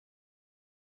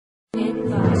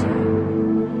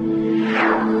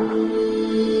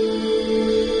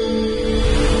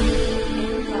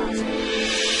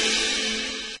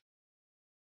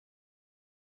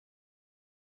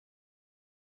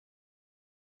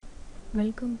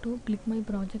Welcome to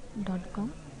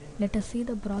clickmyproject.com. Let us see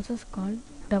the process called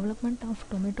development of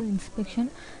tomato inspection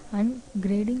and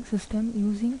grading system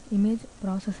using image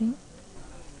processing.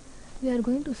 We are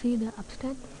going to see the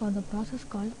abstract for the process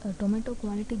called a tomato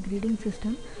quality grading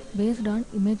system based on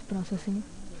image processing.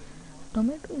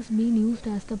 Tomato is being used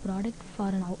as the product for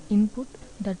an input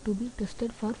that to be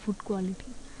tested for food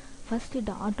quality. First, it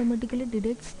automatically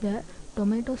detects the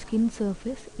tomato skin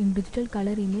surface in digital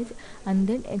color image and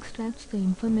then extracts the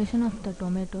information of the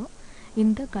tomato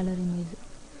in the color image.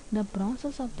 The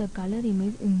process of the color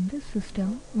image in this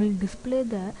system will display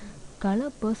the color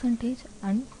percentage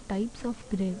and types of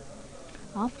grade.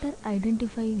 After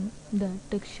identifying the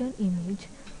texture image,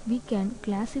 we can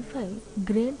classify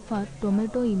grade for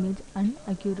tomato image and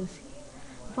accuracy.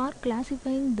 For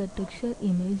classifying the texture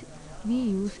image, we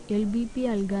use LBP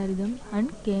algorithm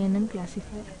and KNN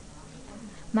classifier.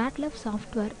 MATLAB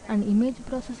software and image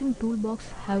processing toolbox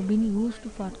have been used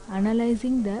for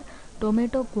analyzing the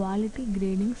tomato quality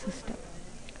grading system.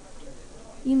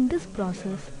 In this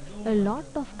process, a lot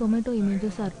of tomato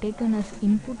images are taken as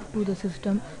input to the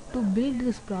system to build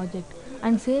this project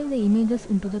and save the images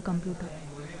into the computer.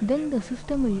 Then the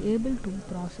system will be able to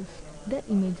process the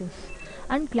images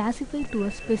and classify to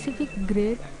a specific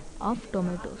grade of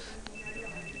tomatoes.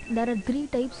 There are three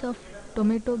types of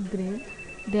tomato grade.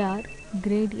 They are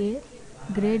grade A,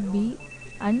 grade B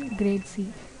and grade C,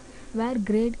 where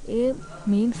grade A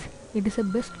means it is a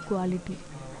best quality.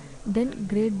 Then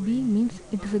grade B means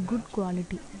it is a good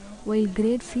quality, while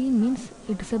grade C means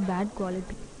it is a bad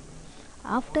quality.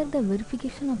 After the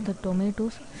verification of the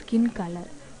tomato's skin color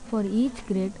for each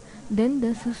grade, then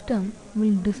the system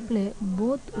will display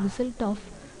both result of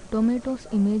tomato's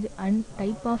image and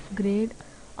type of grade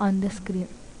on the screen.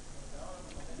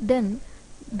 Then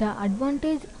the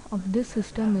advantage of this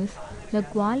system is the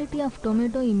quality of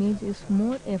tomato image is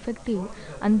more effective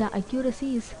and the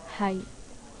accuracy is high.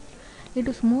 It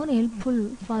is more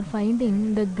helpful for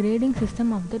finding the grading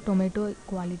system of the tomato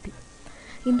quality.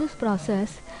 In this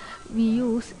process, we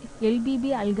use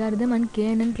LBB algorithm and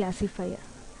KNN classifier.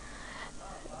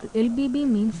 LBB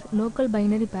means local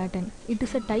binary pattern. It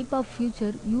is a type of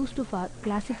feature used for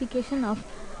classification of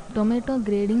tomato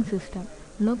grading system.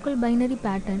 Local binary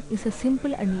pattern is a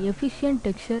simple and efficient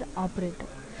texture operator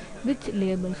which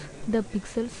labels the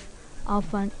pixels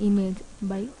of an image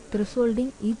by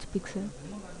thresholding each pixel.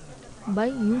 By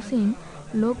using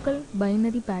local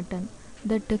binary pattern,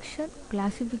 the texture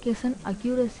classification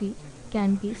accuracy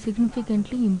can be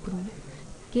significantly improved.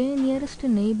 K nearest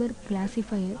neighbor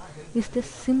classifier is the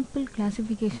simple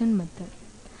classification method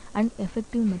and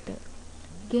effective method.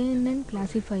 KNN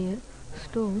classifier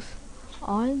stores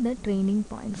all the training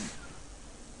points.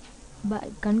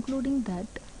 By concluding that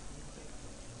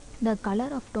the color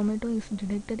of tomato is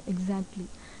detected exactly,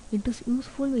 it is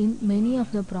useful in many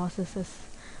of the processes.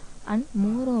 And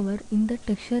moreover, in the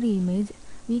texture image,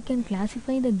 we can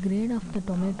classify the grade of the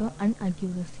tomato and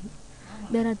accuracy.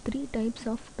 There are three types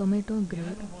of tomato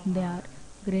grade. They are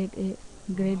grade A,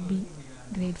 grade B,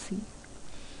 grade C.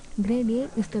 Grade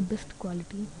A is the best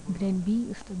quality, grade B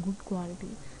is the good quality,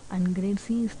 and grade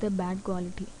C is the bad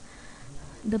quality.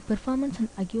 The performance and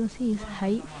accuracy is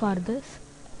high for this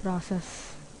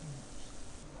process.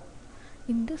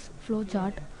 In this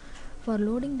flowchart, for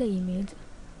loading the image,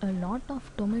 a lot of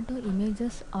tomato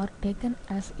images are taken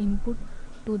as input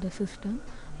to the system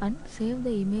and save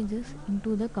the images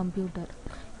into the computer.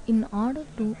 In order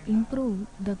to improve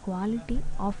the quality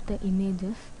of the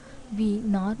images, we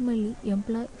normally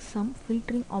employ some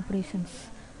filtering operations.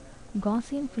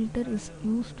 Gaussian filter is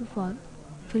used for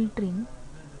filtering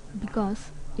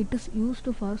because it is used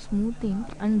for smoothing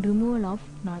and removal of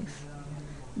noise.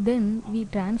 Then we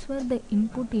transfer the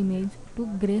input image to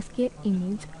grayscale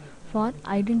image for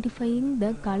identifying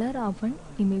the color of an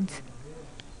image.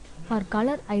 For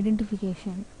color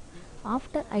identification,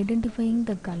 after identifying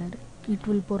the color, it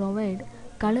will provide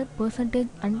color percentage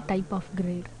and type of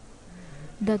grade.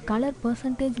 The color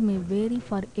percentage may vary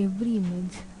for every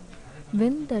image.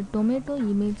 When the tomato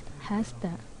image has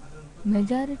the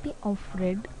majority of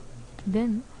red,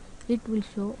 then it will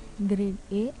show grade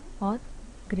A or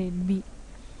grade B.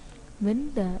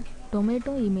 When the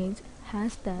tomato image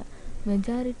has the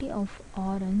majority of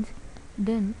orange,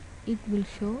 then it will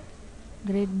show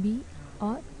grade B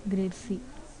or grade C.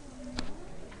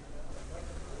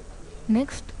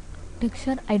 Next,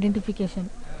 texture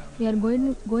identification. We are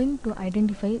going to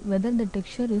identify whether the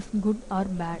texture is good or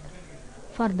bad.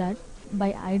 For that,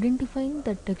 by identifying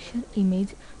the texture image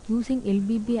using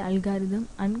LBB algorithm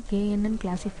and KNN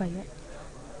classifier.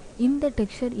 In the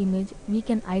texture image, we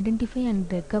can identify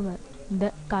and recover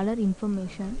the color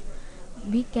information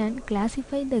We can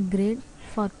classify the grade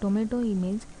for tomato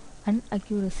image and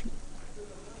accuracy.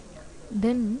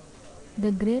 Then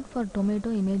the grade for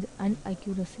tomato image and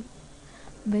accuracy.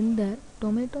 When the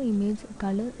tomato image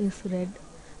color is red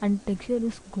and texture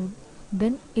is good,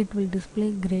 then it will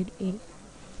display grade A.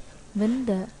 When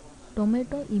the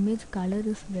tomato image color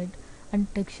is red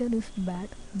and texture is bad,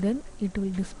 then it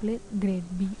will display grade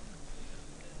B.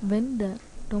 When the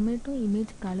tomato image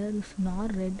color is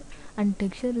not red and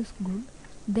texture is good,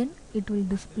 then it will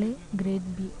display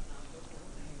grade B.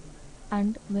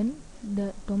 And when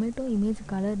the tomato image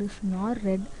color is not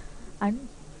red and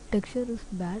texture is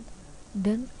bad,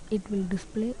 then it will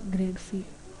display grade C.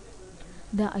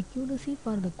 The accuracy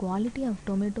for the quality of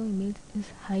tomato image is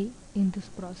high in this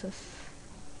process.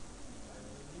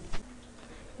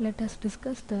 Let us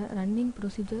discuss the running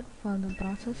procedure for the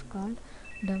process called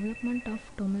development of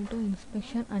tomato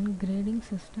inspection and grading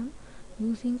system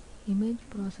using image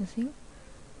processing.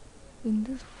 In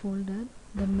this folder,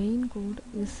 the main code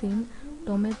is in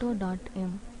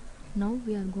tomato.m. Now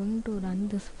we are going to run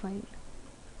this file.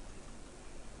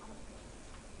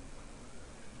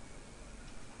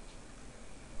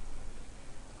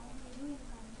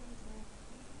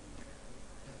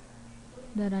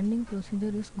 The running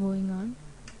procedure is going on.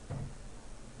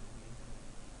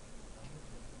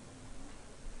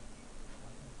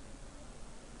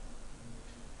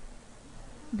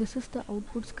 This is the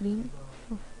output screen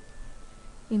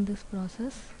in this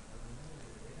process.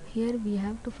 Here we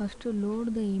have to first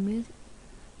load the image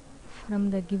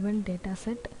from the given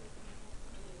dataset.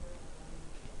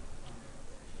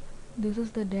 This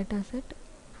is the dataset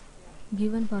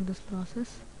given for this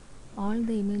process. All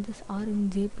the images are in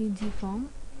JPG form.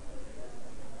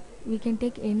 We can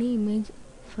take any image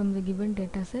from the given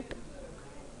dataset.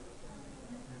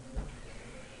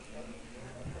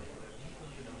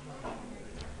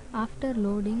 After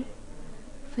loading,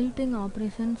 filtering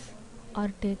operations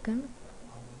are taken.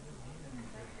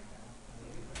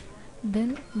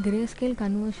 Then grayscale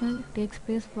conversion takes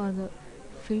place for the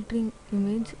filtering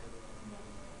image,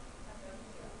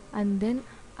 and then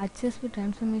HSV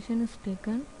transformation is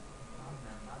taken.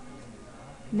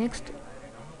 Next,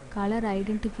 color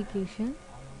identification.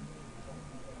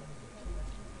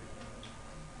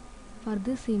 For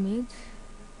this image,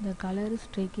 the color is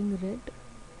taking red,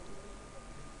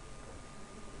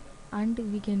 and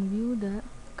we can view the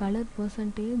color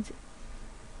percentage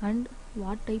and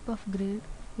what type of grade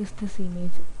is this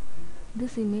image.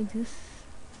 This image is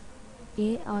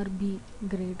A or B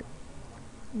grade.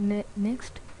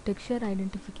 Next, texture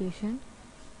identification.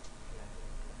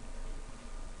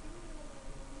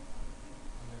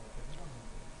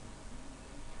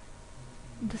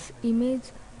 This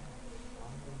image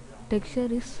texture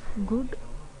is good.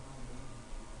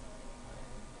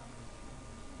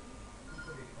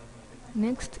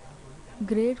 Next,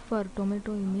 grade for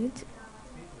tomato image,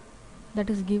 that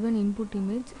is given input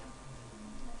image.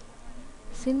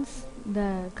 Since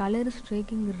the color is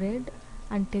taking red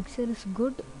and texture is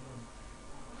good,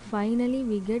 finally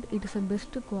we get it is a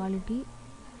best quality,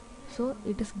 so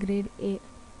it is grade A.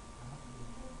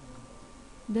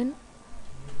 Then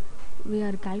we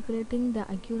are calculating the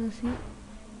accuracy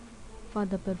for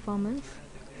the performance.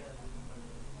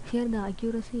 Here the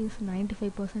accuracy is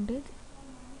 95%,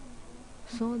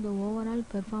 so the overall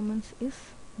performance is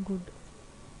good.